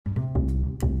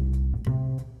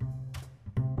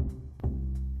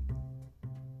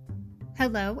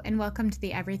Hello, and welcome to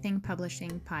the Everything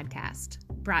Publishing podcast,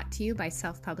 brought to you by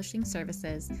Self-Publishing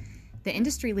Services, the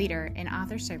industry leader in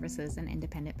author services and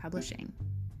independent publishing.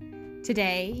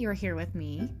 Today, you're here with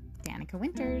me, Danica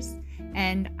Winters,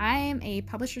 and I am a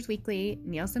Publishers Weekly,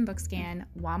 Nielsen Bookscan,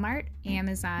 Walmart,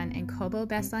 Amazon, and Kobo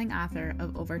bestselling author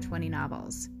of over 20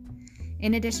 novels.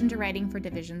 In addition to writing for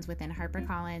divisions within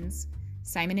HarperCollins,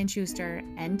 Simon & Schuster,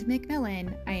 and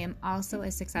Macmillan, I am also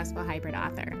a successful hybrid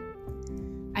author.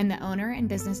 I'm the owner and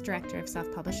business director of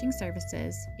Self-Publishing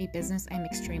Services, a business I'm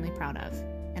extremely proud of.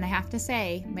 And I have to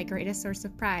say, my greatest source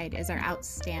of pride is our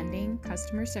outstanding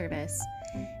customer service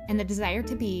and the desire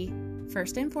to be,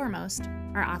 first and foremost,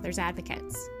 our authors'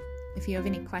 advocates. If you have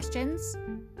any questions,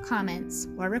 comments,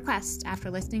 or requests after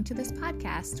listening to this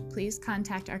podcast, please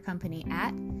contact our company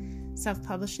at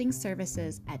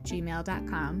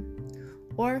selfpublishingservices@gmail.com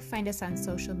or find us on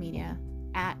social media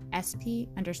at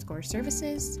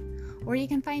SP_services, or you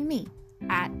can find me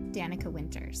at Danica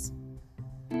Winters.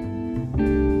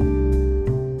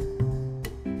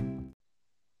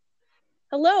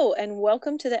 Hello, and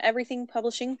welcome to the Everything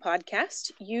Publishing podcast.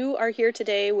 You are here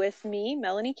today with me,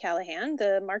 Melanie Callahan,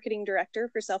 the Marketing Director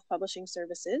for Self-Publishing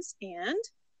Services, and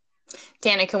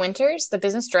Danica Winters, the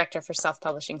Business Director for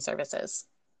Self-Publishing Services.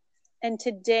 And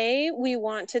today we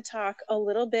want to talk a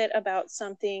little bit about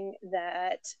something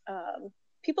that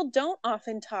people don't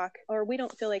often talk, or we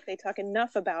don't feel like they talk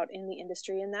enough about in the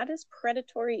industry, and that is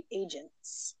predatory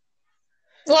agents.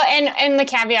 Well, and the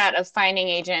caveat of finding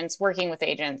agents, working with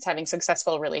agents, having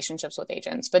successful relationships with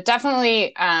agents, but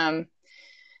definitely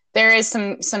there is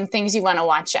some things you want to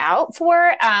watch out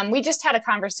for. We just had a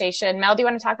conversation. Mel, do you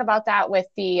want to talk about that with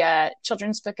the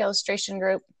Children's Book Illustration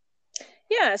Group?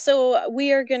 Yeah, so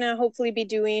we are going to hopefully be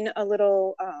doing a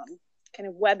little kind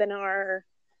of webinar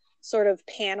sort of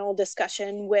panel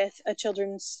discussion with a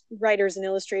children's writers and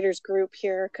illustrators group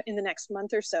here in the next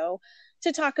month or so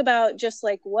to talk about just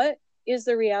like what is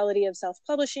the reality of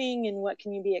self-publishing and what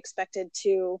can you be expected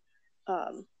to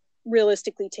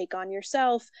realistically take on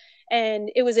yourself.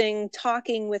 And it was in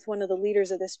talking with one of the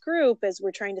leaders of this group as we're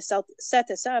trying to set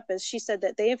this up, as she said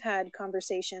that they've had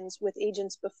conversations with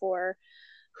agents before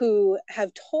who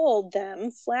have told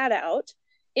them flat out,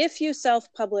 if you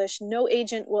self-publish, no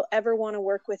agent will ever want to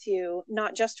work with you,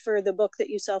 not just for the book that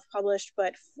you self-published,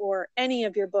 but for any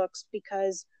of your books,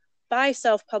 because by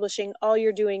self-publishing, all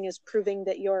you're doing is proving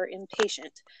that you're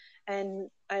impatient. And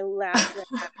I laughed at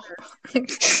her.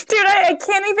 Dude, I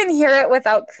can't even hear it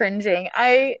without cringing.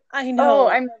 I know.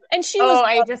 And she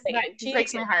was that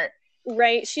breaks my heart.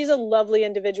 Right. She's a lovely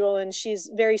individual and she's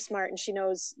very smart, and she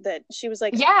knows that. She was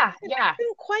like, I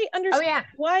didn't quite understand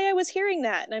why I was hearing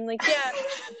that. And I'm like,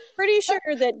 pretty sure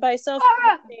that by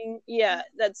self-publishing,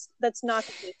 that's not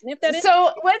the case. And if that is,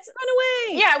 so let's run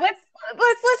away. Yeah,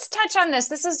 let's touch on this.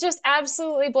 This is just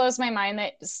absolutely blows my mind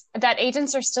that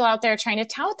agents are still out there trying to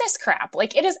tout this crap.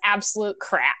 Like, it is absolute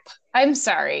crap. I'm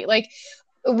sorry. Like,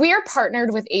 we're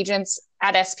partnered with agents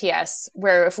at SPS,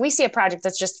 where if we see a project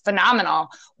that's just phenomenal,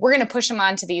 we're going to push them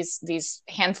on to these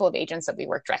handful of agents that we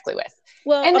work directly with.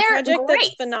 Well, and a they're project great.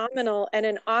 That's phenomenal, and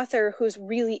an author who's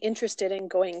really interested in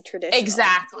going traditional.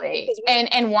 Exactly.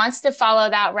 And wants to follow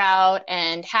that route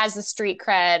and has the street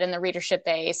cred and the readership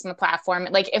base and the platform.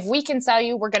 Like, if we can sell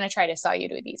you, we're going to try to sell you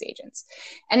to these agents.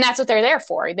 And that's what they're there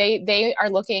for. They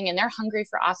are looking and they're hungry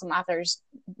for awesome authors,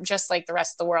 just like the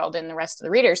rest of the world and the rest of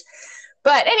the readers.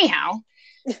 But anyhow,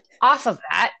 off of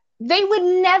that, they would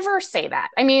never say that.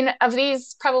 I mean, of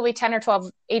these probably 10 or 12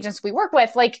 agents we work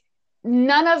with, like,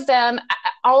 none of them,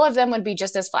 all of them would be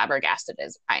just as flabbergasted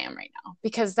as I am right now,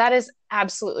 because that is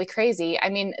absolutely crazy. I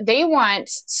mean, they want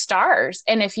stars.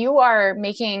 And if you are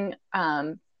making,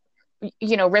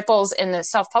 ripples in the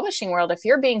self-publishing world, if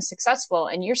you're being successful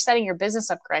and you're setting your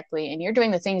business up correctly and you're doing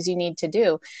the things you need to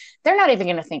do, they're not even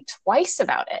going to think twice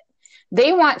about it.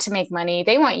 They want to make money.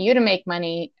 They want you to make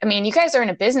money. I mean, you guys are in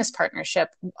a business partnership.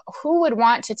 Who would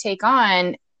want to take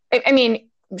on, I mean,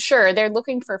 sure, they're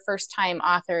looking for first-time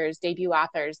authors, debut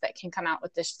authors that can come out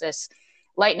with this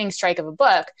lightning strike of a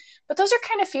book, but those are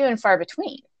kind of few and far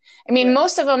between. I mean,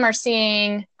 most of them are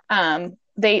seeing,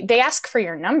 they ask for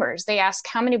your numbers. They ask,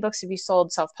 how many books have you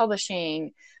sold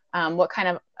self-publishing? What kind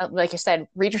of, like I said,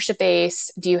 readership base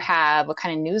do you have? What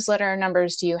kind of newsletter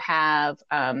numbers do you have?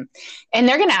 And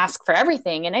they're going to ask for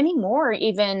everything. And anymore,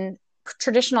 even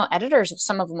traditional editors,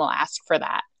 some of them will ask for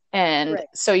that. And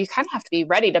so you kind of have to be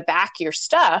ready to back your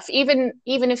stuff, even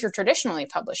if you're traditionally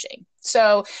publishing.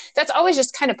 So that's always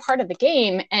just kind of part of the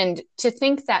game. And to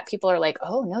think that people are like,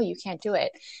 oh, no, you can't do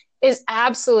it, is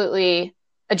absolutely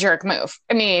a jerk move.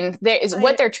 I mean,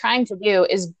 what they're trying to do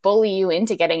is bully you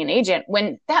into getting an agent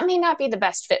when that may not be the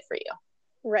best fit for you.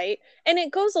 Right. And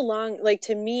it goes along, like,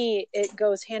 to me, it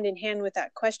goes hand in hand with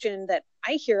that question that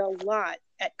I hear a lot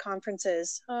at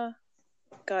conferences.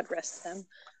 God rest them.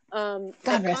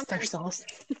 God rest their souls.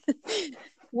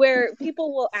 Where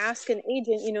people will ask an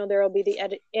agent, there will be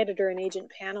the editor and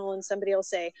agent panel, and somebody will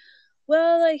say,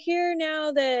 well, I hear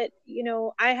now that,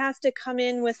 I have to come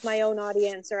in with my own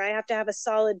audience, or I have to have a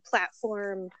solid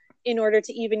platform in order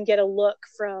to even get a look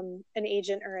from an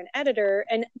agent or an editor.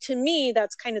 And to me,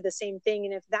 that's kind of the same thing.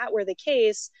 And if that were the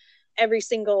case, every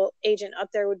single agent up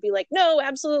there would be like, no,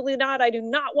 absolutely not. I do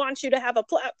not want you to have a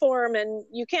platform, and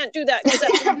you can't do that because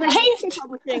that's right.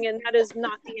 Publishing, and that is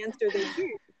not the answer they give.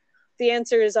 The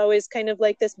answer is always kind of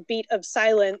like this beat of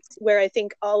silence, where I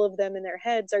think all of them in their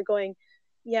heads are going,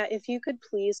 yeah, if you could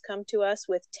please come to us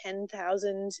with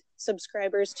 10,000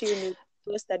 subscribers to your new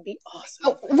list, that'd be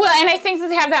awesome. Well, and I think that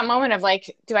they have that moment of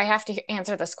like, do I have to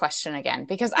answer this question again?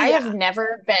 Because I have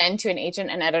never been to an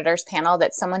agent and editors panel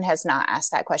that someone has not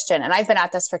asked that question. And I've been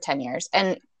at this for 10 years.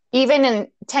 And even in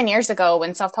 10 years ago,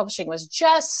 when self-publishing was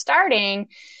just starting,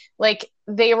 like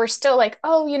they were still like,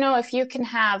 oh, if you can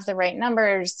have the right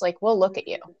numbers, like we'll look at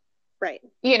you. Right.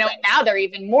 And now they're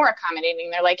even more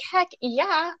accommodating. They're like, heck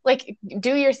yeah, like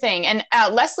do your thing. And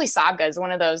Leslie Sabga is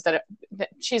one of those that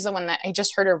she's the one that I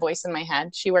just heard her voice in my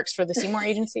head. She works for the Seymour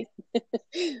Agency.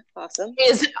 Awesome.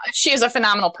 She is a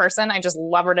phenomenal person. I just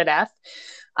love her to death.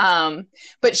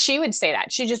 But she would say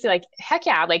that. She'd just be like, heck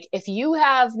yeah, like if you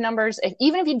have numbers,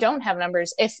 even if you don't have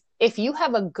numbers, if you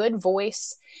have a good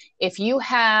voice, if you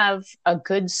have a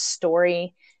good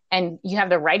story and you have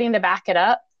the writing to back it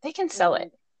up, they can sell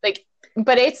it. Like,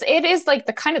 but it is like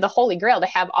the kind of the holy grail to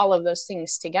have all of those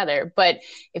things together. But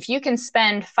if you can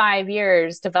spend 5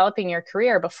 years developing your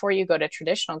career before you go to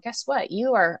traditional, guess what?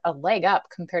 You are a leg up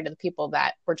compared to the people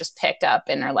that were just picked up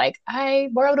and are like, I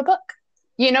borrowed a book.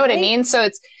 You know what I mean? So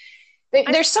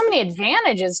there's so many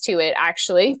advantages to it,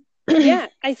 actually. Yeah.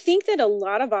 I think that a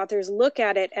lot of authors look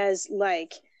at it as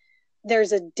like,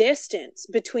 there's a distance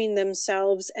between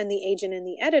themselves and the agent and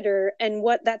the editor. And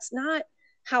that's not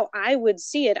how I would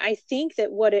see it. I think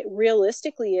that what it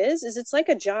realistically is it's like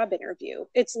a job interview.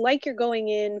 It's like you're going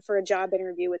in for a job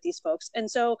interview with these folks. And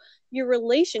so your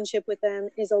relationship with them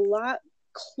is a lot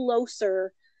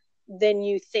closer than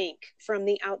you think from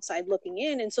the outside looking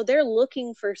in. And so they're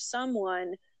looking for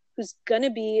someone who's going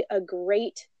to be a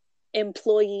great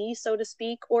employee, so to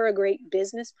speak, or a great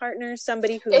business partner,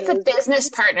 somebody who it's a business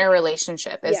partner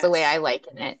relationship is the way I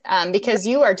liken it, because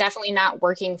you are definitely not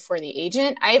working for the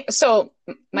agent. I've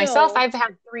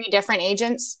had 3 different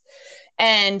agents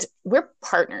and we're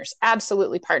partners,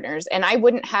 absolutely partners, and I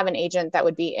wouldn't have an agent that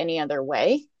would be any other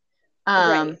way.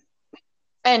 Right.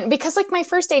 And because like my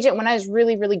first agent, when I was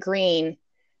really, really green,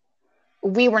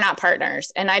 we were not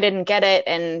partners and I didn't get it.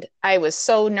 And I was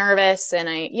so nervous and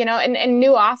and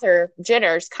new author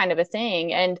jitters kind of a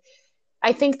thing. And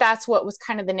I think that's what was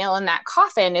kind of the nail in that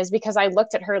coffin, is because I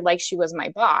looked at her like she was my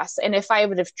boss. And if I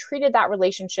would have treated that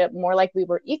relationship more like we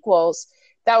were equals,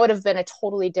 that would have been a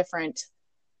totally different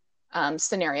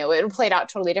scenario. It played out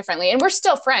totally differently. And we're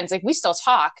still friends. Like we still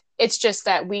talk. It's just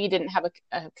that we didn't have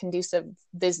a conducive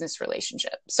business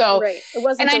relationship. So, right. It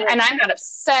wasn't and I'm not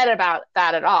upset about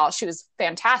that at all. She was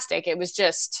fantastic. It was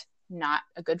just not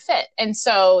a good fit. And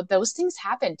so those things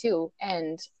happen too.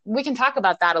 And we can talk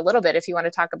about that a little bit if you want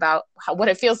to talk about what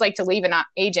it feels like to leave an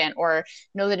agent or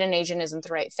know that an agent isn't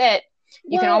the right fit.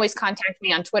 You can always contact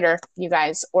me on Twitter, you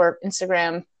guys, or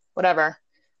Instagram, whatever.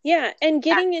 Yeah. And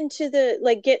getting into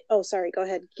go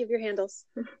ahead. Give your handles.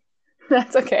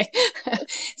 That's okay.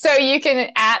 So you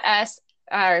can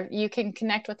you can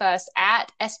connect with us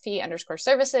at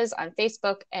SP_services on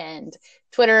Facebook and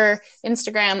Twitter,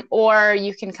 Instagram, or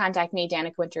you can contact me,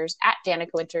 Danica Winters, at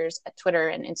Danica Winters at Twitter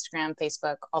and Instagram,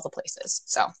 Facebook, all the places.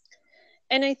 So,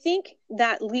 and I think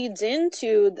that leads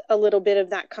into a little bit of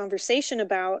that conversation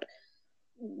about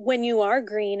when you are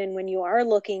green and when you are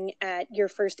looking at your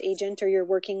first agent or you're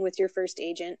working with your first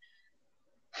agent,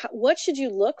 what should you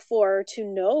look for to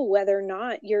know whether or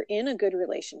not you're in a good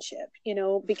relationship?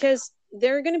 Because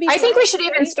they're going to be. I think we should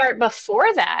even start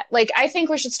before that. Like, I think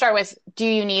we should start with, do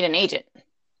you need an agent?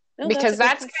 Because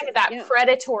that's kind of that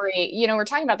predatory, we're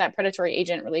talking about that predatory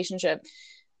agent relationship.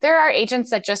 There are agents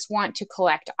that just want to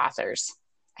collect authors.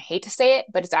 I hate to say it,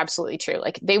 but it's absolutely true.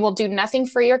 Like, they will do nothing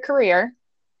for your career.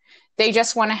 They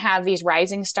just want to have these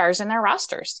rising stars in their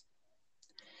rosters.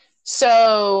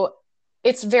 So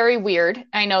it's very weird.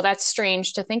 I know that's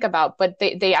strange to think about, but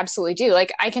they absolutely do.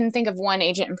 Like, I can think of one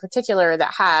agent in particular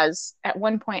that has at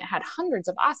one point had hundreds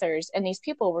of authors, and these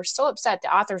people were so upset.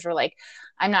 The authors were like,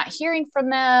 I'm not hearing from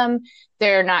them.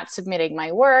 they're not submitting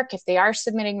my work. If they are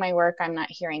submitting my work, I'm not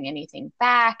hearing anything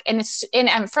back. And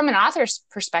from an author's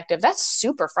perspective, that's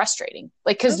super frustrating.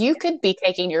 Like, cause you could be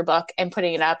taking your book and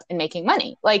putting it up and making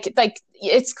money. Like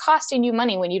it's costing you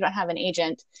money when you don't have an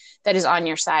agent that is on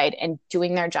your side and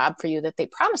doing their job for you that they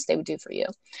promised they would do for you.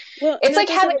 Well, it's like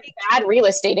having a bad real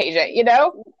estate agent, you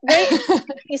know? Right.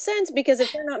 Makes sense, because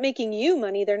if they're not making you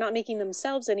money, they're not making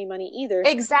themselves any money either.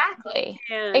 Exactly.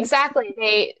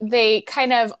 Exactly. They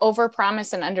kind of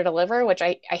overpromise and underdeliver, which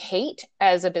I hate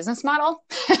as a business model.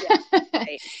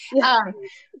 Yeah. Right.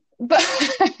 But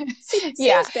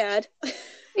seems bad.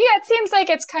 Yeah, it seems like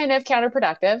it's kind of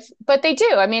counterproductive, but they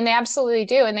do. I mean, they absolutely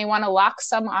do. And they want to lock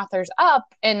some authors up.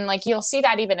 And like, you'll see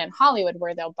that even in Hollywood,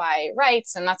 where they'll buy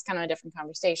rights, and that's kind of a different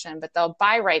conversation, but they'll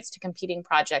buy rights to competing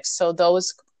projects. So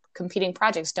those competing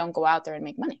projects don't go out there and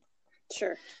make money.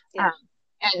 Sure. Yeah.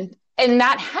 And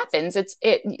that happens.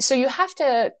 So you have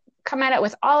to come at it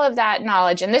with all of that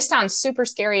knowledge. And this sounds super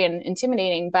scary and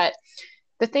intimidating, but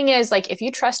the thing is, like, if you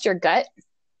trust your gut,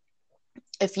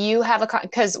 if you have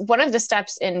because one of the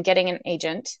steps in getting an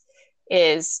agent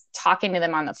is talking to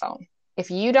them on the phone.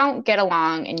 If you don't get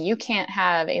along and you can't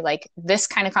have this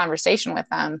kind of conversation with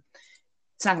them,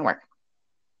 it's not gonna work.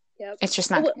 Yep. It's just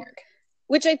not gonna work.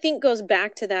 Which I think goes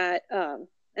back to that.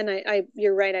 And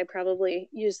you're right. I probably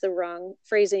used the wrong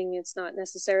phrasing. It's not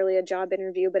necessarily a job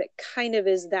interview, but it kind of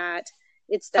is that.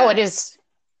 It's that. Oh, it is.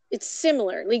 It's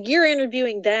similar. Like, you're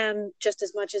interviewing them just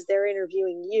as much as they're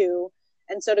interviewing you.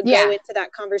 And so to go into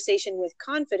that conversation with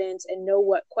confidence and know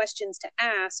what questions to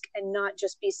ask and not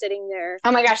just be sitting there.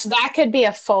 Oh my gosh, that could be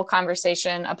a full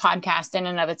conversation. A podcast in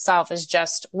and of itself is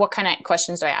just, what kind of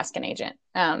questions do I ask an agent?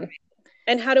 And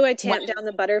how do I tamp down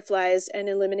the butterflies and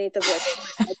eliminate the voice?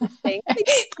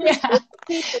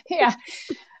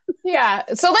 Yeah.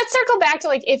 So let's circle back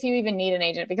to if you even need an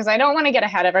agent, because I don't want to get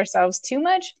ahead of ourselves too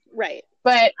much. Right.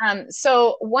 But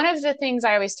so one of the things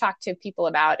I always talk to people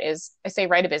about is, I say,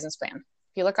 write a business plan.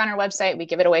 If you look on our website, we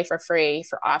give it away for free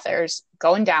for authors.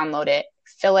 Go and download it,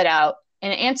 fill it out,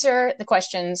 and answer the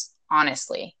questions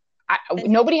honestly.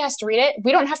 Nobody has to read it.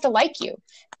 We don't have to like you.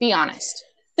 Be honest.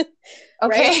 Okay.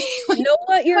 Right? Know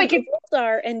what your goals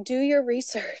are and do your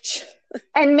research.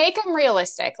 And make them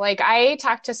realistic. Like, I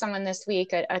talked to someone this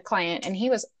week, a client, and he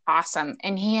was awesome.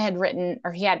 And he hadn't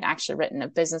actually written a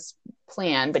business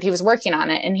plan, but he was working on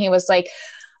it. And he was like,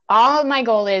 all my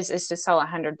goal is to sell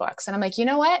 100 books. And I'm like, you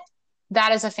know what?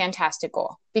 That is a fantastic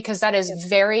goal, because that is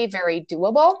very, very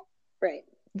doable. Right.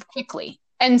 Quickly.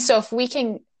 And so if we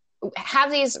can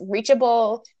have these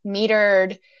reachable,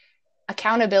 metered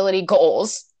accountability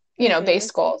goals,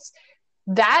 based goals,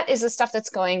 that is the stuff that's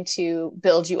going to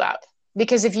build you up.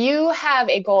 Because if you have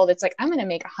a goal that's like, I'm going to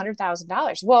make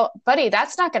 $100,000, well, buddy,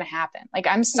 that's not going to happen. Like,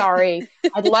 I'm sorry.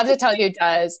 I'd love to tell you it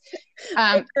does.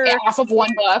 Off of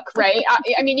one book, right?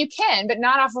 I mean, you can, but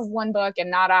not off of one book, and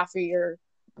not off of your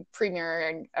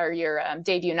premiere or your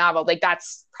debut novel. Like,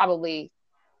 that's probably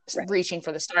reaching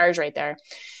for the stars right there.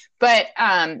 But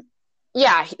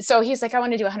so he's like, I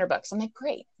want to do 100 books. I'm like,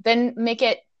 great. Then make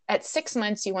it at 6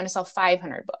 months, you want to sell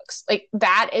 500 books. Like,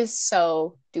 that is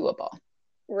so doable.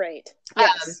 Right.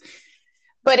 Yes.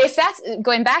 But if that's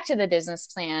going back to the business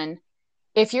plan,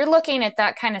 if you're looking at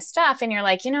that kind of stuff and you're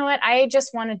like, you know what, I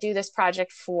just want to do this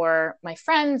project for my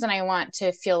friends and I want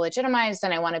to feel legitimized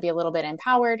and I want to be a little bit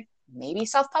empowered, maybe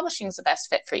self-publishing is the best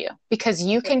fit for you, because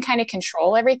you can kind of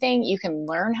control everything. You can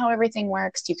learn how everything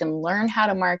works. You can learn how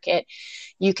to market.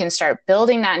 You can start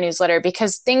building that newsletter,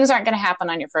 because things aren't going to happen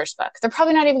on your first book. They're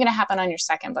probably not even going to happen on your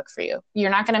second book for you.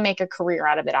 You're not going to make a career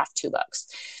out of it off 2 books.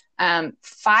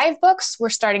 5 books, we're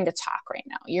starting to talk right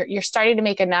now. You're starting to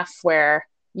make enough where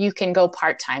you can go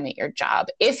part-time at your job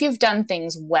if you've done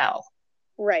things well.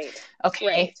 Right. Okay.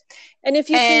 Right. And if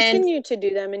you continue to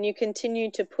do them and you continue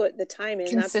to put the time in,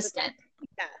 consistent.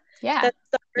 That's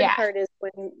the hard part, is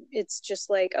when it's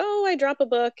just like, oh, I drop a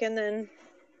book and then,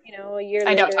 a year later,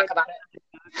 I don't talk about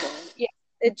it. Yeah.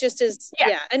 It just is.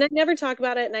 Yeah. And I never talk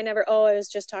about it. And I was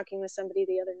just talking with somebody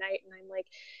the other night and I'm like,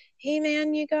 hey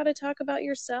man, you got to talk about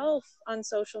yourself on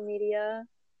social media.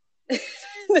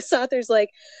 This author's like,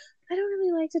 I don't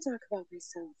really like to talk about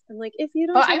myself. I'm like, if you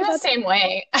don't, I'm the same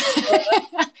way.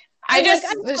 I just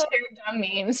share dumb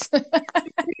memes.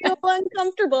 I feel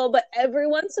uncomfortable, but every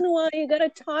once in a while, you got to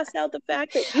toss out the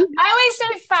fact that I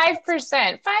always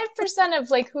say 5%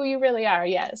 of who you really are.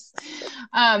 Yes.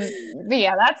 But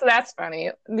yeah, that's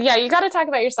funny. Yeah. You got to talk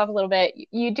about yourself a little bit.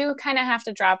 You do kind of have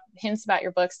to drop hints about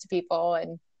your books to people,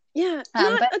 and not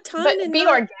a ton, but be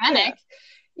organic.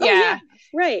 Yeah.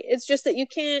 Right. It's just that you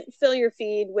can't fill your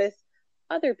feed with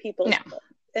other people's books.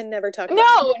 and never talk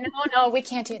about No, we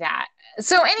can't do that.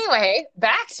 So anyway,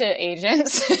 back to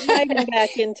agents. diving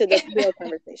back into the real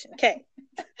conversation. Okay.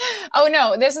 Oh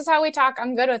no, this is how we talk.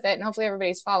 I'm good with it, and hopefully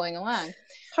everybody's following along.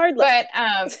 Hard look.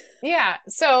 But yeah,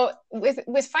 so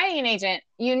with finding an agent,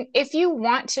 if you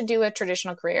want to do a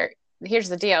traditional career, here's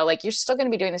the deal. Like, you're still going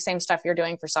to be doing the same stuff you're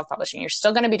doing for self-publishing. You're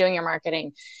still going to be doing your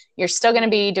marketing. You're still going to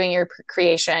be doing your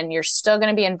creation. You're still going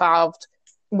to be involved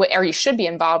or you should be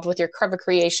involved with your cover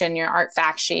creation, your art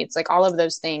fact sheets, like all of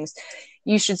those things.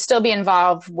 You should still be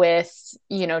involved with,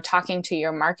 talking to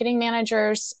your marketing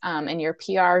managers and your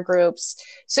PR groups.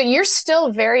 So you're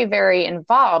still very, very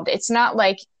involved. It's not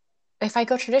like, if I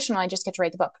go traditional, I just get to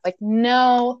write the book. Like,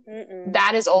 no,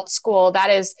 that is old school.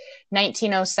 That is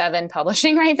 1907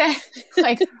 publishing right there.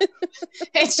 Like,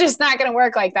 it's just not going to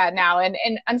work like that now. And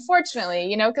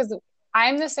unfortunately, because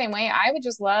I'm the same way. I would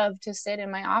just love to sit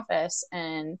in my office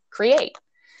and create.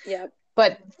 Yeah.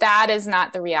 But that is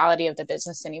not the reality of the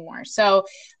business anymore. So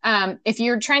if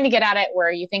you're trying to get at it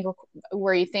where you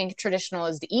think traditional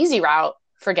is the easy route,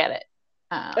 forget it.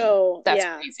 That's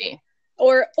crazy.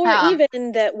 Or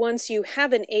even that once you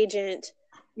have an agent,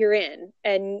 you're in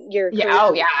and you're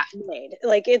made.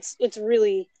 Like, it's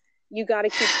really, you got to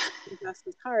keep just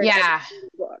as hard as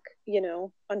a book,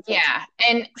 unfortunately.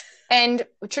 Yeah. And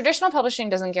traditional publishing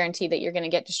doesn't guarantee that you're going to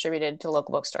get distributed to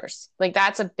local bookstores. Like,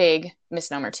 that's a big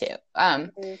misnomer too.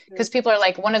 Because people are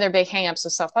like, one of their big hangups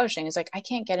with self-publishing is like, I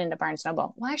can't get into Barnes &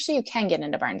 Noble. Well, actually you can get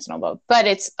into Barnes & Noble, but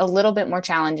it's a little bit more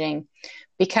challenging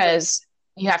because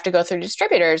you have to go through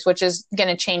distributors, which is going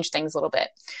to change things a little bit,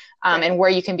 and where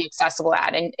you can be accessible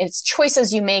at. And it's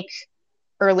choices you make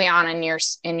early on in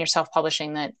your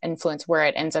self-publishing that influence where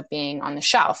it ends up being on the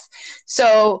shelf.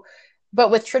 So, but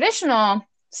with traditional,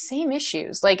 same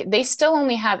issues. Like, they still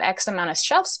only have X amount of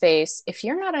shelf space. If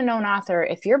you're not a known author,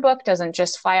 if your book doesn't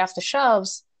just fly off the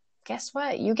shelves, guess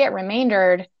what? You get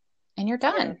remaindered and you're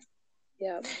done.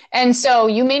 Yeah. And so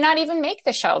you may not even make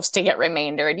the shelves to get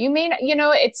remaindered. You may not,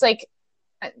 it's like,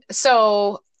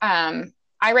 so I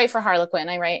write for Harlequin.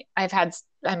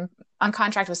 I'm on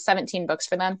contract with 17 books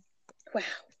for them.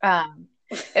 Wow.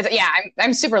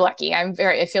 I'm super lucky.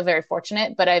 I feel very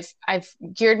fortunate, but I've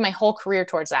geared my whole career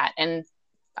towards that, and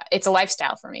it's a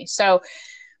lifestyle for me. So,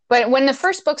 but when the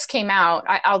first books came out,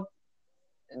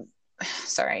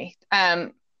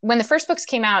 when the first books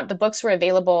came out, the books were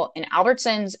available in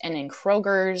Albertsons and in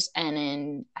Kroger's and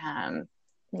in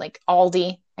like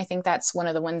Aldi. I think that's one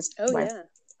of the ones. Oh, yeah.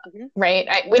 Mm-hmm. Right.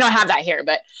 We don't have that here,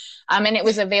 but, and it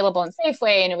was available in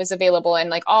Safeway, and it was available in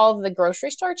like all of the grocery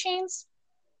store chains,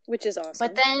 which is awesome.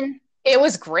 But then it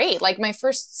was great. Like, my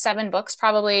first 7 books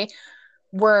probably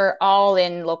were all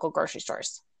in local grocery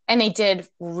stores, and they did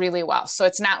really well. So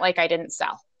it's not like I didn't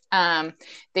sell.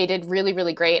 They did really,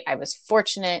 really great. I was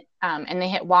fortunate. And they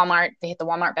hit Walmart. They hit the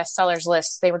Walmart bestsellers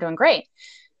list. They were doing great.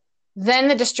 Then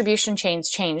the distribution chains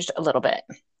changed a little bit.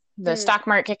 The stock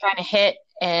market kind of hit,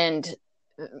 and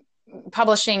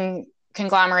publishing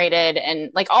conglomerated, and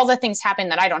like all the things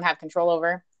happened that I don't have control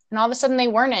over. And all of a sudden they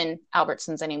weren't in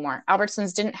Albertsons anymore.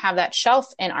 Albertsons didn't have that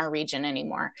shelf in our region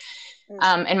anymore.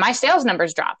 And my sales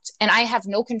numbers dropped, and I have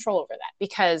no control over that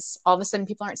because all of a sudden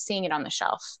people aren't seeing it on the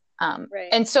shelf. Right.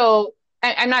 And so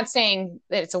I'm not saying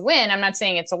that it's a win. I'm not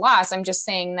saying it's a loss. I'm just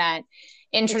saying that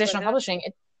in traditional publishing,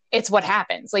 it's what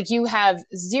happens. Like, you have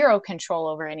zero control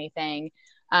over anything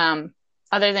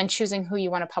other than choosing who you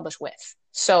want to publish with.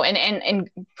 So, and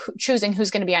choosing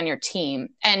who's going to be on your team,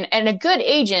 and a good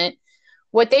agent,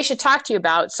 what they should talk to you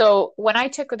about. So when I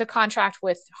took the contract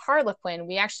with Harlequin,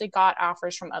 we actually got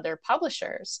offers from other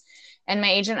publishers, and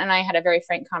my agent and I had a very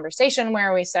frank conversation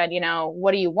where we said,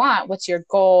 what do you want? What's your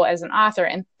goal as an author?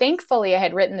 And thankfully I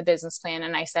had written the business plan,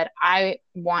 and I said, I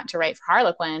want to write for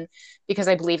Harlequin because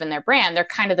I believe in their brand. They're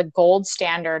kind of the gold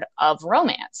standard of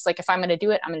romance. Like, if I'm going to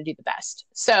do it, I'm going to do the best.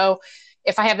 So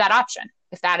if I have that option,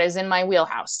 if that is in my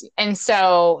wheelhouse. And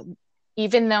so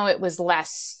even though it was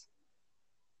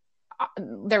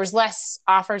there was less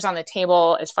offers on the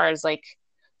table as far as like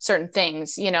certain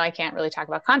things, I can't really talk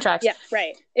about contracts. Yeah,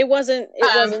 right. It wasn't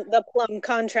the plum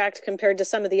contract compared to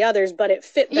some of the others, but it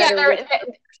fit better.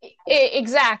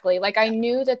 Exactly. Like, I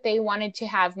knew that they wanted to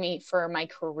have me for my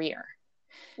career.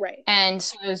 Right. And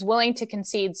so I was willing to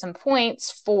concede some points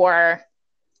for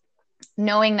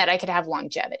knowing that I could have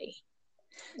longevity.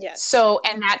 Yes. So,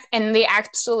 and they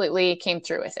absolutely came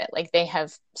through with it. Like, they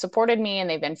have supported me and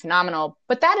they've been phenomenal,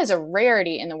 but that is a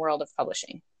rarity in the world of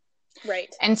publishing.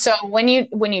 Right. And so when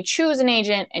you choose an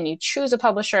agent and you choose a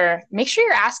publisher, make sure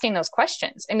you're asking those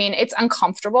questions. I mean, it's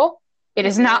uncomfortable. It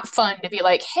is not fun to be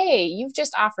like, hey, you've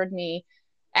just offered me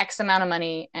X amount of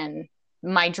money and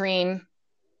my dream,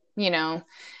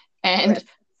 and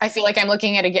I feel like I'm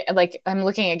looking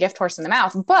a gift horse in the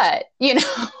mouth, but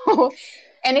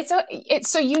and it's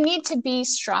so you need to be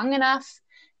strong enough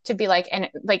to be like, and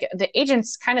like the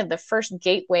agent's kind of the first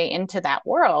gateway into that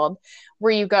world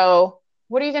where you go,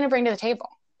 what are you going to bring to the table?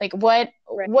 Like what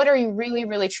are you really,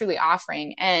 really, truly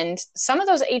offering? And some of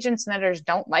those agents and editors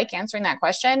don't like answering that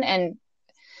question. And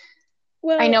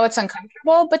I know it's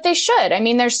uncomfortable, but they should. I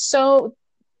mean, there's so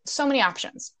many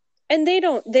options. And they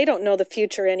don't know the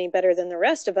future any better than the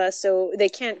rest of us, so they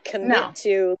can't commit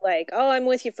to like, oh, I'm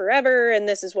with you forever and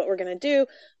this is what we're going to do.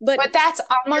 But that's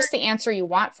almost the answer you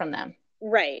want from them.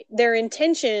 Right. Their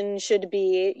intention should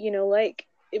be, like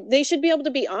they should be able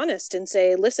to be honest and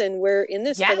say, listen, we're in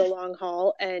this for the long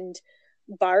haul, and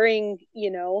barring,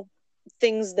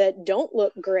 things that don't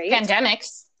look great.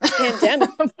 Pandemics.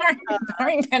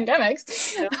 Barring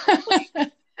pandemics.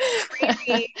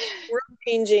 Crazy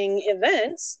world-changing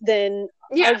events, then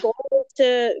our goal is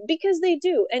to, because they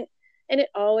do, and it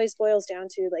always boils down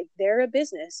to like, they're a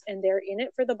business and they're in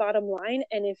it for the bottom line,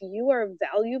 and if you are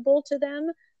valuable to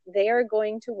them, they are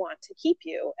going to want to keep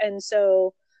you. And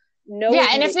so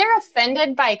and if they're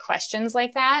offended by questions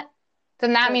like that,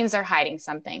 then that means they're hiding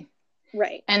something.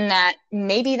 Right. And that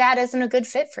maybe that isn't a good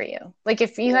fit for you. Like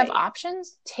if you have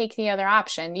options, take the other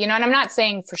option, and I'm not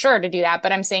saying for sure to do that,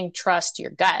 but I'm saying trust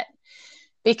your gut,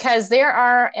 because there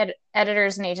are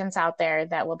editors and agents out there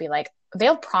that will be like,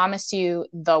 they'll promise you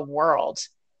the world.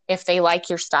 If they like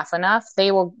your stuff enough,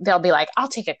 they'll be like, I'll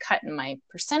take a cut in my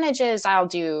percentages. I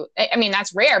mean,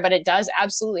 that's rare, but it does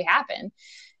absolutely happen,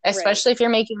 especially if you're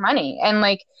making money. And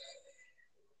like,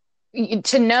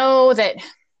 to know that,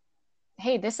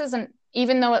 hey, this isn't,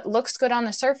 even though it looks good on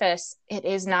the surface, it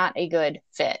is not a good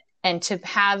fit. And to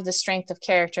have the strength of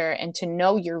character and to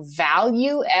know your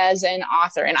value as an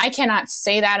author. And I cannot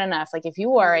say that enough. Like if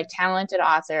you are a talented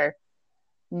author,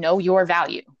 know your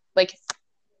value. Like,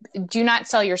 do not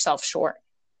sell yourself short.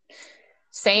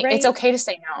 It's okay to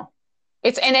say no.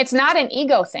 It's not an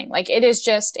ego thing. Like it is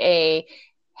just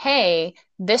hey,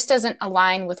 this doesn't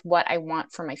align with what I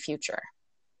want for my future.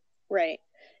 Right.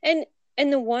 And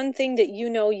the one thing that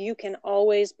you can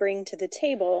always bring to the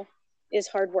table is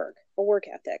hard work, a work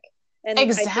ethic. And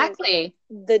exactly.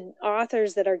 The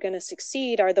authors that are going to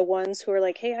succeed are the ones who are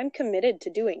like, hey, I'm committed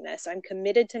to doing this. I'm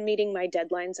committed to meeting my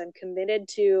deadlines. I'm committed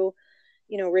to,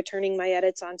 returning my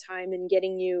edits on time and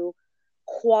getting you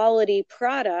quality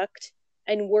product,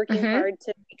 and working hard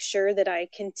to make sure that I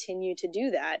continue to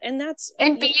do that. And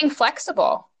being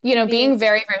flexible, being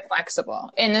very, very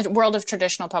flexible. In the world of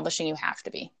traditional publishing, you have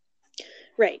to be.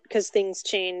 Right. Because things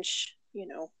change,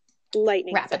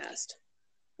 lightning fast.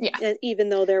 Yeah. Even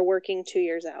though they're working 2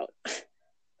 years out.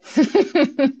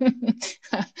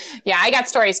 Yeah, I got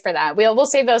stories for that. We'll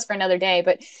save those for another day,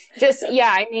 but just,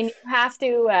 I mean,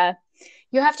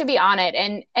 you have to be on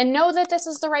it and know that this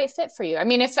is the right fit for you. I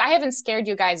mean, if I haven't scared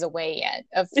you guys away yet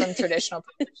from traditional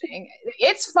publishing,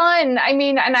 it's fun. I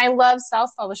mean, and I love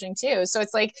self-publishing too. So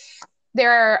it's like,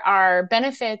 there are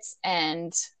benefits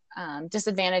and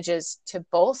disadvantages to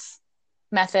both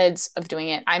methods of doing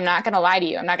it. I'm not going to lie to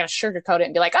you. I'm not going to sugarcoat it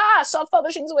and be like,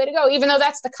 self-publishing is the way to go. Even though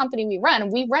that's the company we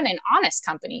run an honest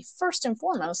company first and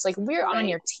foremost. Like we're on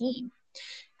your team.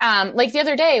 Like the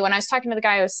other day when I was talking to the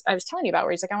guy I was telling you about,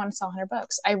 where he's like, I want to sell 100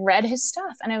 books. I read his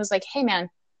stuff and I was like, hey man,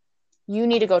 you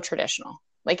need to go traditional.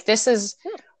 Like this is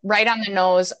right on the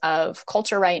nose of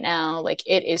culture right now. Like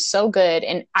it is so good.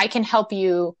 And I can help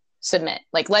you submit.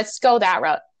 Like, let's go that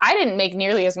route. I didn't make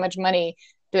nearly as much money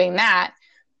doing that,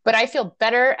 but I feel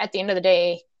better at the end of the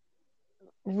day,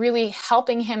 really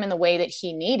helping him in the way that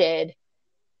he needed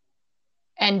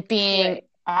and being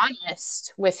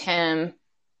honest with him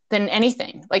than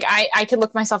anything. Like I could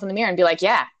look myself in the mirror and be like,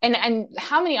 yeah. And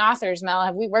how many authors, Mel,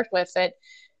 have we worked with that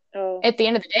at the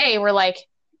end of the day, we're like,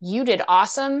 you did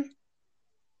awesome.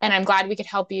 And I'm glad we could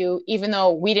help you, even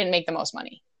though we didn't make the most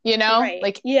money,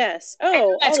 like, yes.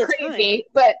 That's crazy,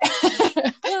 but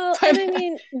well, and I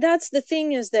mean, that's the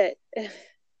thing, is that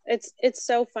it's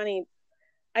so funny.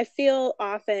 I feel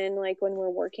often like when we're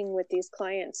working with these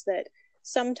clients that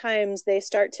sometimes they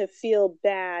start to feel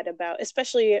bad about,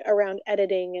 especially around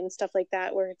editing and stuff like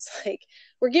that, where it's like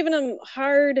we're giving them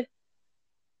hard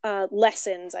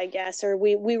lessons, I guess, or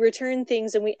we return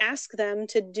things and we ask them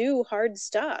to do hard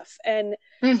stuff. And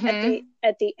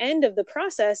at the end of the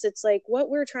process, it's like, what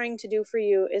we're trying to do for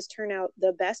you is turn out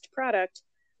the best product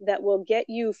that will get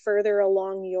you further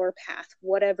along your path,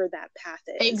 whatever that path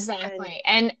is. Exactly.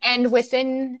 And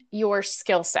within your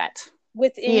skill set,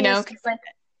 within,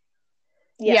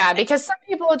 because some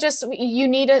people just, you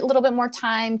need a little bit more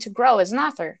time to grow as an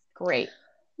author. Great.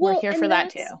 We're here for that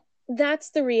too. That's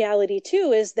the reality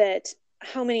too, is that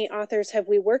how many authors have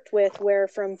we worked with where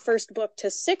from first book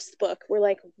to sixth book, we're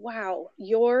like, wow,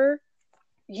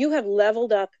 you have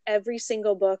leveled up every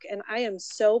single book. And I am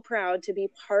so proud to be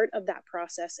part of that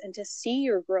process and to see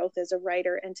your growth as a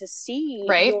writer and to see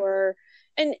Right.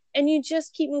 and you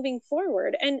just keep moving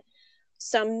forward. And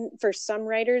for some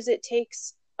writers, it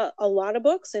takes a lot of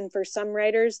books. And for some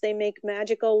writers, they make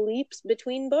magical leaps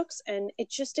between books. And it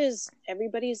just is,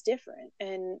 everybody's different.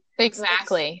 And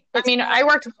Exactly. I mean, I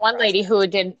worked with one lady who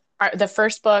did the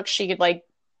first book. She could like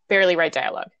barely write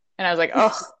dialogue. And I was like,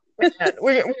 oh,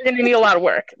 we're going to need a lot of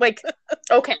work. Like,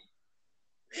 okay,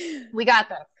 we got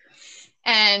this.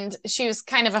 And she was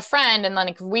kind of a friend. And then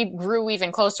like, we grew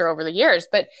even closer over the years.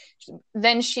 But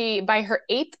then by her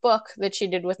 8th book that she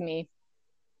did with me,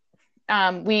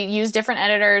 we used different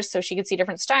editors so she could see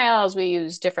different styles. We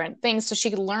used different things so she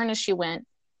could learn as she went.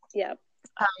 Yeah.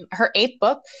 Her 8th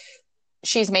book,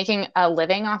 she's making a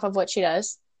living off of what she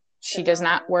does. She does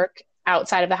not work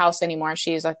outside of the house anymore.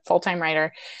 She's a full-time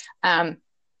writer.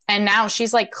 And now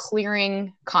she's like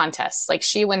clearing contests. Like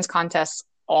she wins contests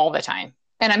all the time.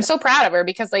 And I'm so proud of her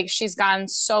because like she's gone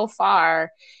so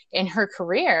far in her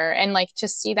career and like to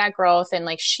see that growth. And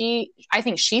like I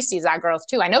think she sees that growth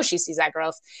too. I know she sees that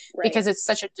growth because it's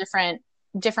such a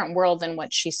different world than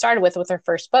what she started with her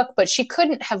first book, but she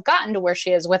couldn't have gotten to where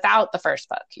she is without the first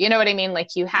book. You know what I mean?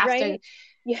 Like you have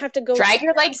to go drag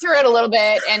your legs through it a little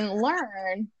bit and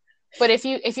learn. But if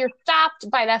you're stopped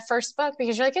by that first book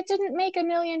because you're like, it didn't make $1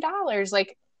 million,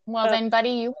 like, well, then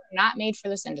buddy, you were not made for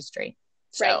this industry.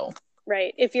 So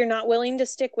right. If you're not willing to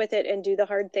stick with it and do the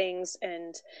hard things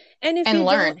and if you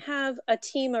don't have a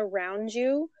team around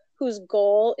you whose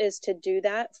goal is to do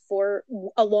that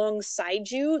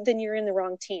alongside you, then you're in the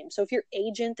wrong team. So if your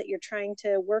agent that you're trying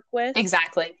to work with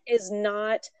is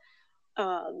not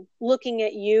looking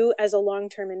at you as a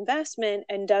long-term investment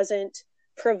and doesn't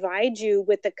provide you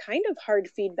with the kind of hard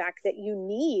feedback that you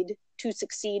need to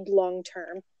succeed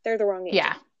long-term, they're the wrong agent.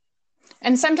 Yeah.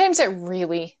 And sometimes it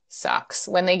really sucks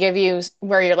when they give you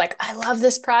where you're like, I love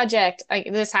this project.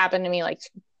 This happened to me like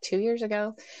 2 years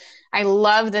ago. I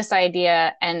love this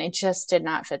idea and it just did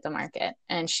not fit the market.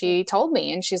 And she told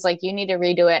me, and she's like, you need to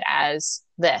redo it as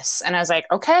this. And I was like,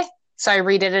 okay. So I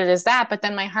redid it as that, but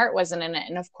then my heart wasn't in it.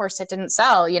 And of course it didn't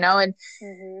sell, and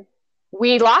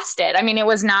we lost it. I mean, it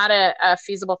was not a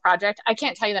feasible project. I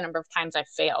can't tell you the number of times I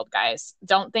failed, guys.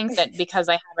 Don't think that because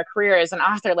I have a career as an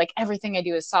author, like everything I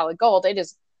do is solid gold. It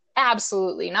is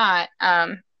absolutely not.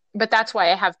 But that's why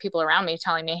I have people around me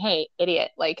telling me, hey,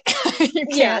 idiot, like you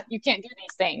can't do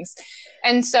these things.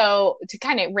 And so to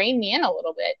kind of rein me in a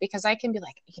little bit, because I can be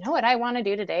like, you know what I want to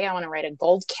do today? I want to write a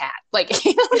gold cat. Like,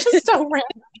 just so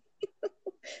random.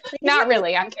 Not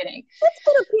really. I'm kidding. Let's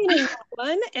put a pin in that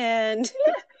one. And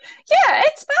yeah,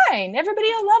 it's fine. Everybody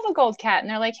will love a gold cat. And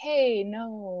they're like, hey,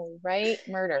 no, right?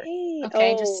 Murder. Hey,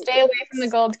 okay, just stay away from the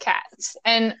gold cats.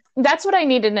 And that's what I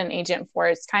needed an agent for.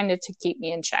 It's kind of to keep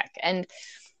me in check. And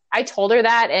I told her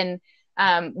that. And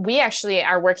we actually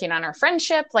are working on our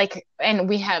friendship. And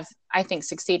we have, I think,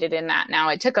 succeeded in that now.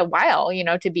 It took a while,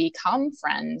 to become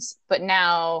friends. But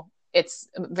now it's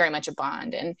very much a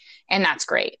bond. And that's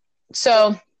great.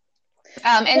 So,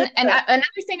 another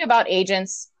thing about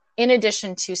agents, in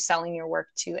addition to selling your work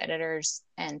to editors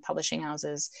and publishing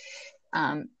houses,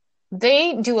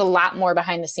 they do a lot more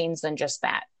behind the scenes than just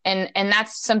that. And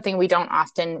that's something we don't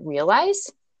often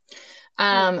realize.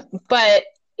 But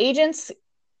agents,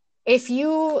 I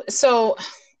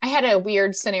had a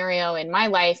weird scenario in my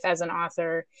life as an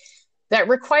author that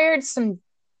required some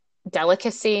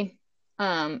delicacy.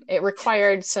 It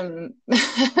required some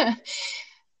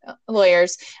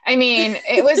lawyers. I mean,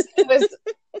 it was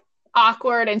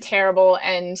awkward and terrible,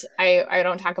 and I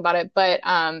don't talk about it, but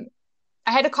I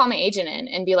had to call my agent in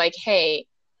and be like, hey,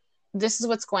 this is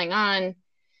what's going on.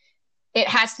 It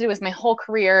has to do with my whole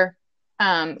career.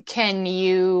 Can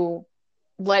you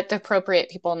let the appropriate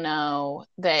people know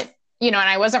that, and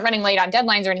I wasn't running late on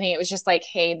deadlines or anything. It was just like,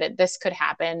 hey, that this could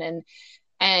happen.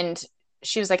 And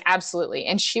she was like, absolutely.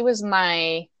 And she was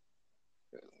my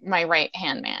right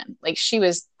hand man. Like, she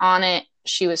was on it.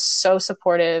 She was so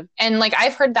supportive. And like,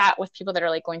 I've heard that with people that are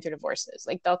like going through divorces,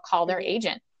 like they'll call their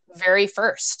agent very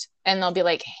first and they'll be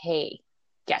like, hey,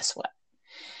 guess what?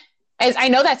 As I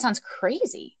know that sounds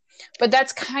crazy, but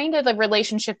that's kind of the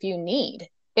relationship you need,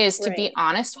 is to be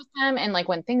honest with them. And like,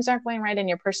 when things aren't going right in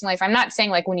your personal life, I'm not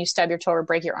saying like when you stub your toe or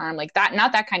break your arm, like that,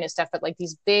 not that kind of stuff, but like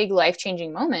these big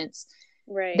life-changing moments,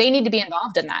 they need to be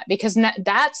involved in that, because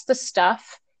that's the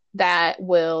stuff that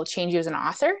will change you as an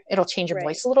author. It'll change your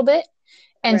voice a little bit.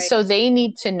 And so they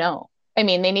need to know. I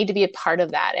mean, they need to be a part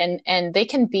of that, and they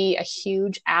can be a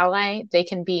huge ally. They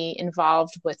can be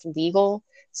involved with legal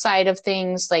side of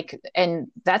things, like, and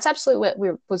that's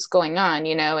absolutely was going on,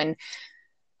 and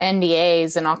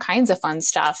NDAs and all kinds of fun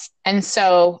stuff. And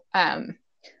so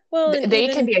well, and they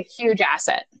can be a huge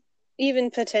asset. Even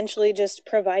potentially just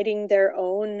providing their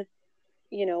own,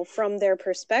 from their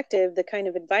perspective, the kind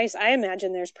of advice. I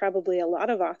imagine there's probably a lot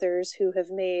of authors who have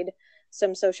made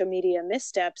some social media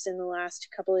missteps in the last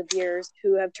couple of years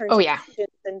who have turned to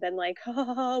agents and been like,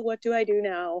 what do I do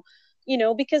now?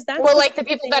 Because that's like the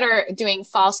people that are doing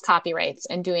false copyrights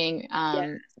and doing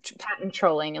patent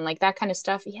trolling and like that kind of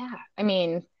stuff. Yeah. I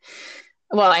mean,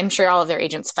 well, I'm sure all of their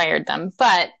agents fired them,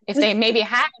 but if they maybe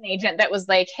had an agent that was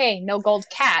like, hey, no gold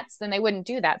cats, then they wouldn't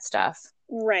do that stuff.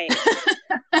 Right.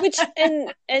 Which,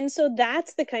 and so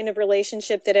that's the kind of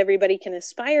relationship that everybody can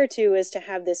aspire to, is to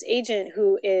have this agent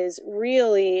who is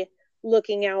really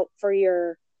looking out for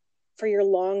your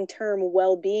long-term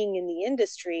well-being in the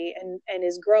industry and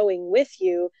is growing with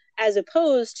you, as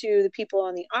opposed to the people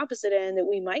on the opposite end that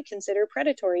we might consider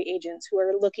predatory agents who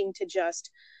are looking to just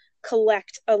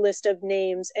collect a list of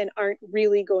names and aren't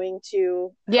really going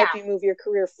to help you move your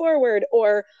career forward,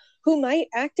 or who might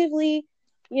actively,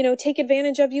 take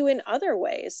advantage of you in other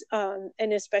ways.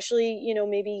 And especially,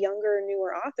 maybe younger,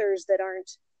 newer authors that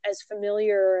aren't as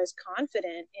familiar or as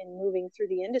confident in moving through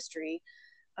the industry.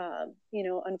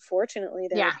 Unfortunately,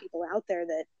 there are people out there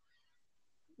that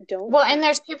don't. Well, and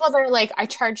there's people that are like, I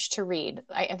charge to read.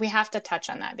 We have to touch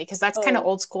on that because that's kind of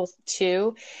old school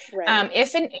too. Right.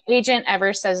 If an agent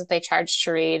ever says that they charge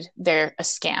to read, they're a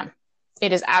scam.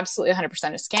 It is absolutely 100%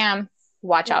 a scam.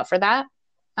 Watch out for that.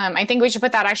 I think we should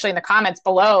put that actually in the comments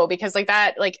below, because like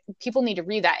that, like people need to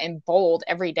read that in bold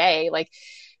every day. Like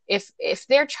if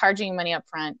they're charging money up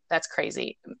front, that's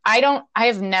crazy. I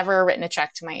have never written a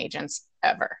check to my agents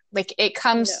ever. Like it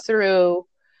comes through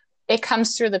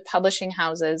the publishing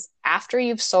houses after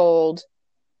you've sold,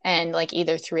 and like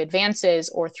either through advances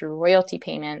or through royalty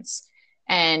payments.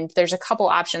 And there's a couple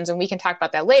options, and we can talk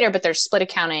about that later, but there's split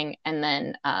accounting, and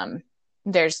then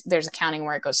there's accounting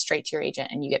where it goes straight to your agent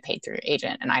and you get paid through your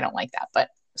agent. And I don't like that, but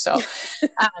so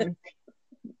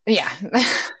yeah,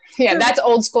 that's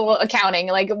old school accounting.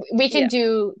 Like we can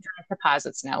do direct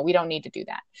deposits now. We don't need to do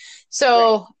that.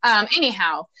 So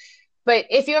anyhow, but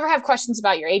if you ever have questions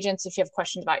about your agents, if you have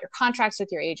questions about your contracts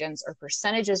with your agents or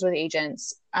percentages with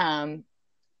agents,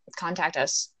 contact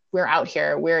us. We're out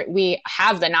here. We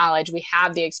have the knowledge. We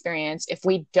have the experience. If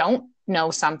we don't know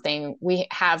something, we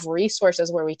have resources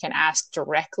where we can ask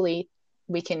directly.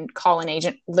 We can call an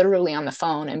agent literally on the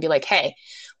phone and be like, hey,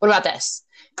 what about this?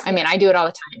 I mean, I do it all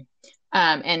the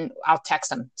time. And I'll text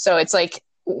them. So it's like,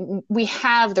 we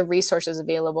have the resources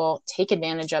available. Take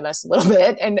advantage of us a little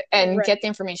bit and get the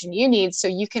information you need so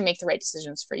you can make the right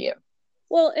decisions for you.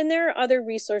 Well, and there are other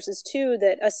resources too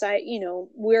that, aside,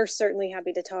 we're certainly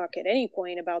happy to talk at any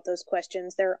point about those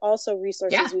questions. There are also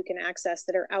resources we can access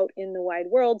that are out in the wide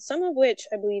world, some of which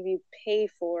I believe you pay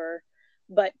for.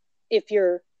 But if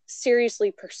you're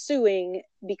seriously pursuing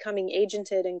becoming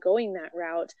agented and going that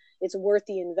route, it's worth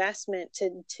the investment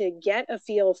to get a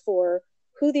feel for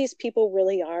who these people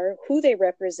really are, who they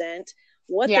represent,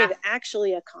 what they've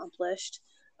actually accomplished.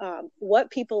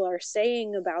 What people are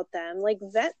saying about them. Like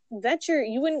vet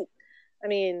you wouldn't, I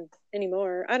mean,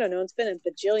 anymore, I don't know, it's been a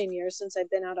bajillion years since I've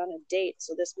been out on a date,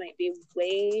 so this might be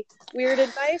way weird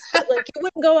advice, but like you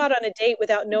wouldn't go out on a date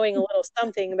without knowing a little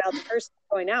something about the person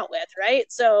you're going out with,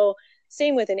 right? So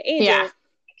same with an agent.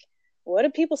 What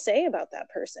do people say about that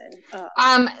person?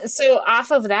 So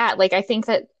off of that, like I think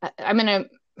that I'm gonna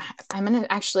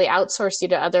actually outsource you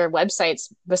to other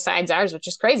websites besides ours, which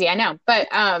is crazy, I know, but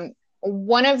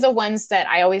one of the ones that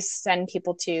I always send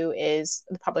people to is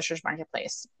the Publishers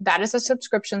Marketplace. That is a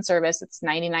subscription service. It's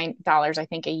 $99, I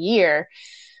think, a year.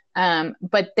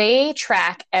 But they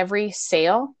track every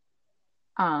sale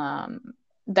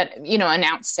that,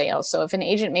 announced sales. So if an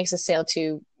agent makes a sale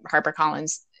to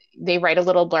HarperCollins, they write a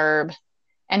little blurb.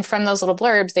 And from those little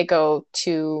blurbs, they go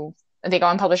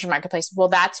on Publishers Marketplace. Well,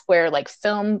 that's where like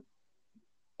film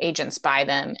agents buy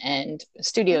them and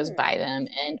studios buy them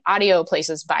and audio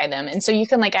places buy them. And so you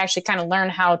can like actually kind of learn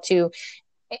how to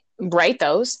write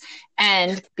those,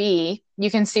 and you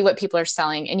can see what people are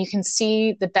selling, and you can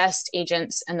see the best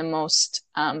agents and the most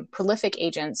prolific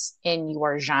agents in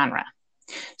your genre.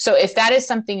 So if that is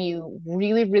something you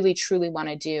really, really, truly want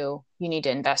to do, you need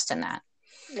to invest in that.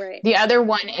 Right. The other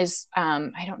one is,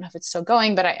 I don't know if it's still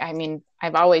going, but I mean,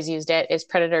 I've always used it, is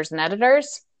Predators and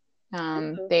Editors.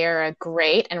 They are a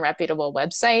great and reputable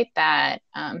website that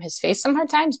has faced some hard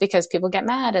times because people get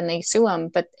mad and they sue them,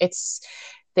 but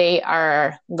They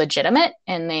are legitimate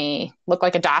and they look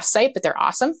like a DOS site, but they're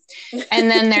awesome.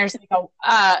 And then there's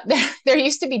there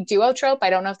used to be Duotrope. I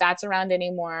don't know if that's around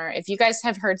anymore. If you guys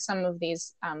have heard some of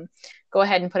these, go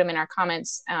ahead and put them in our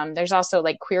comments. There's also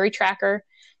like Query Tracker,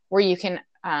 where you can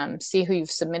see who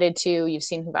you've submitted to. You've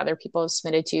seen who other people have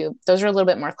submitted to. Those are a little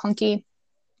bit more clunky.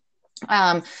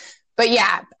 But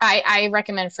yeah, I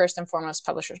recommend first and foremost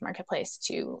Publishers Marketplace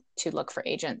to look for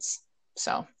agents.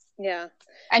 So yeah.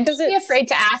 And don't be afraid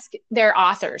to ask their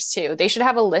authors too. They should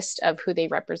have a list of who they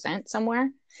represent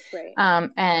somewhere. Right.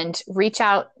 And reach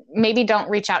out. Maybe don't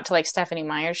reach out to like Stephanie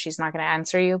Meyer. She's not going to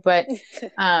answer you, but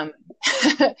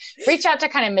reach out to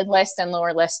kind of mid-list and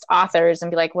lower list authors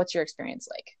and be like, what's your experience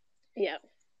like? Yeah.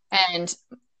 And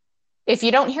if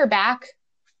you don't hear back,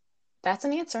 that's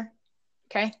an answer.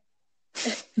 Okay.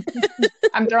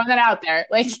 I'm throwing that out there.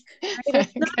 Like,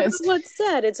 it's not about what's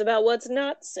said, it's about what's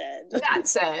not said. Not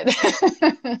said.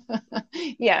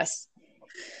 Yes.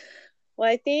 Well,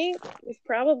 I think we've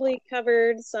probably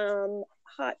covered some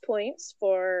hot points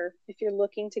for if you're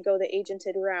looking to go the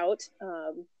agented route.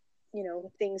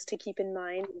 Things to keep in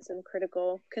mind and some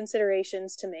critical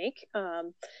considerations to make.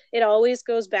 It always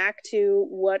goes back to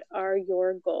what are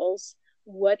your goals?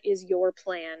 What is your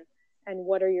plan? And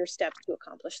what are your steps to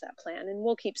accomplish that plan? And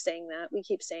we'll keep saying that. We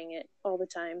keep saying it all the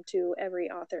time to every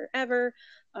author ever.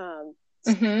 From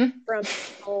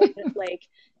home, like,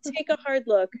 take a hard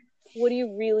look. What do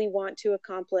you really want to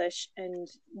accomplish? And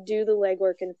do the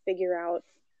legwork and figure out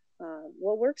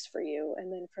what works for you.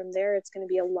 And then from there, it's going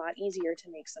to be a lot easier to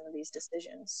make some of these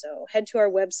decisions. So head to our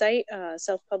website,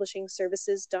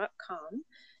 selfpublishingservices.com,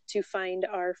 to find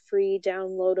our free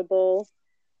downloadable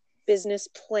business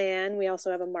plan. We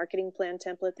also have a marketing plan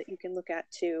template that you can look at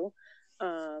too.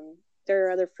 There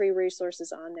are other free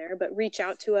resources on there, but reach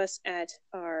out to us at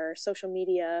our social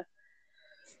media,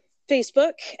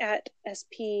 Facebook at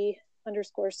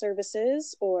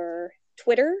SP_services, or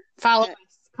Twitter. Follow us.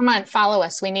 Come on, follow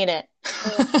us. We need it.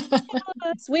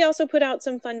 We also put out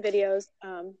some fun videos.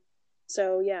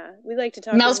 So yeah, we like to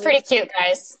talk. Mel's pretty cute,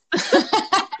 guys.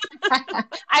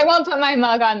 I won't put my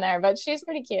mug on there, but she's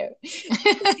pretty cute.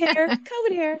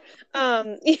 COVID hair.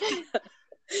 Yeah.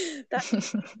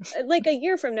 Like a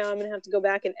year from now, I'm gonna have to go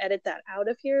back and edit that out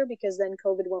of here because then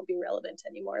COVID won't be relevant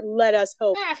anymore. Let us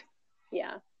hope.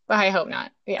 Yeah. Well, I hope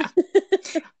not. Yeah.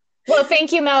 Well,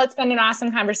 thank you, Mel. It's been an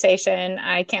awesome conversation.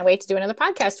 I can't wait to do another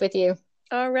podcast with you.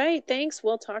 All right. Thanks.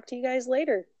 We'll talk to you guys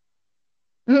later.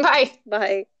 Bye.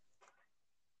 Bye.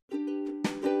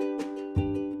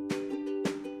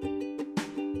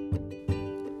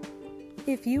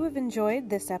 If you have enjoyed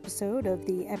this episode of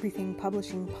the Everything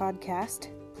Publishing Podcast,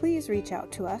 please reach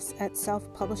out to us at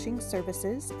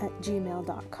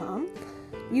selfpublishingservices@gmail.com.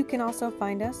 You can also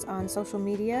find us on social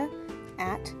media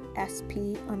at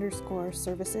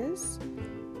SP_services,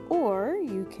 or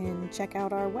you can check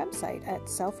out our website at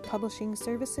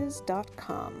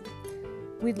selfpublishingservices.com.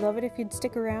 We'd love it if you'd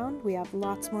stick around. We have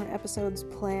lots more episodes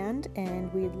planned,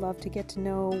 and we'd love to get to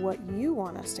know what you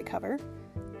want us to cover.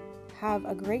 Have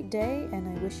a great day, and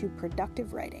I wish you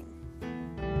productive writing.